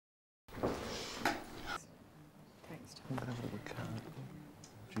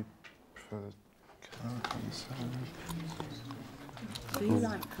for the carrot and the celery. Do you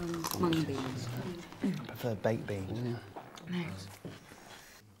like mung beans? I prefer baked beans. Yeah. Nice.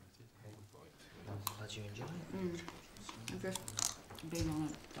 Glad you enjoy it. I've just been on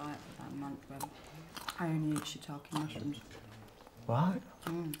a diet for about a month where I only eat shiitake mushrooms. Right.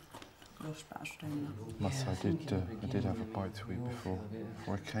 Lost about a stone now. Must say, I did have a bite to eat before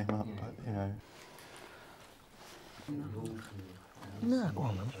I came up, but you know. No, go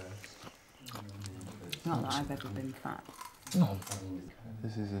on then. Not that I've ever been fat. No.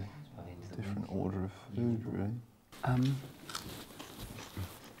 This is a different order of food, really.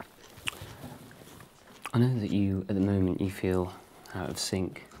 I know that you, at the moment, you feel out of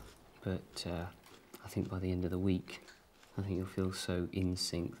sync, but I think by the end of the week, I think you'll feel so in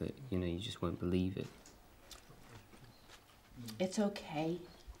sync that, you know, you just won't believe it. It's okay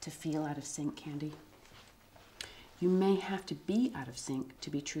to feel out of sync, Candy. You may have to be out of sync to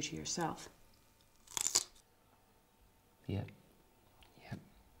be true to yourself. Yep. Yep.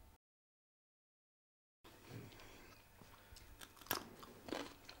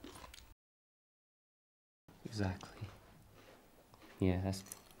 Exactly. Yeah, that's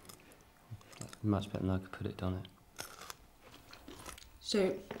much better than I could put it, done it.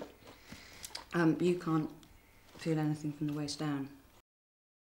 So, you can't feel anything from the waist down?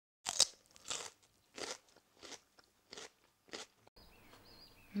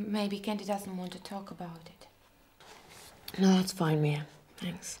 Maybe Candy doesn't want to talk about it. No, that's fine, Mia.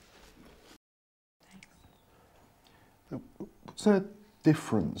 Thanks. What's the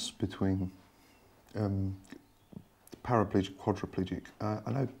difference between paraplegic, quadriplegic?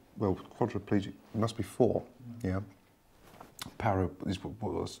 I know, well, quadriplegic must be 4, yeah. Para is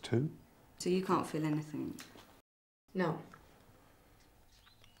what was 2? So you can't feel anything? No.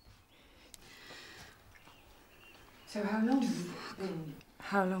 So how long have you been?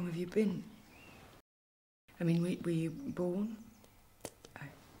 How long have you been? I mean, were you born?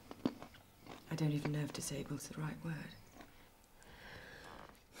 I don't even know if disabled's the right word.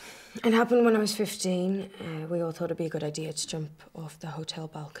 It happened when I was 15. We all thought it'd be a good idea to jump off the hotel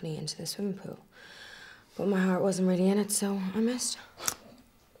balcony into the swimming pool. But my heart wasn't really in it, so I missed.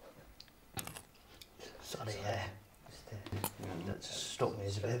 Sorry, that just struck me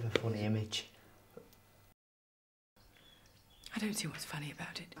as a bit of a funny image. I don't see what's funny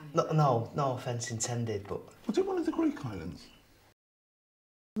about it. No offence intended, but... Was it one of the Greek islands?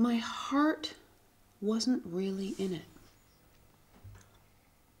 My heart wasn't really in it.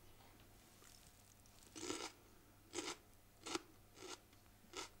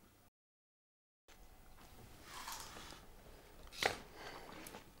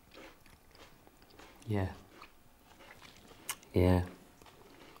 Yeah. Yeah.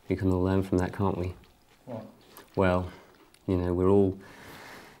 We can all learn from that, can't we? What? Well, you know, we're all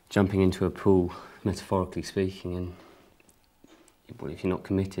jumping into a pool, metaphorically speaking, and well, if you're not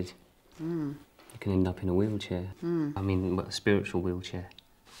committed, you can end up in a wheelchair. I mean, well, a spiritual wheelchair,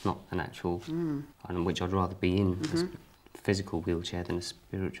 not an actual, which I'd rather be in, a physical wheelchair than a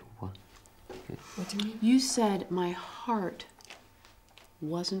spiritual one. Good. What do you mean? You said my heart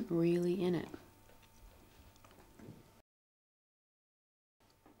wasn't really in it.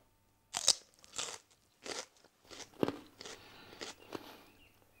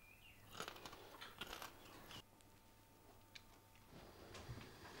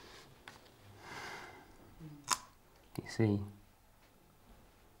 You see?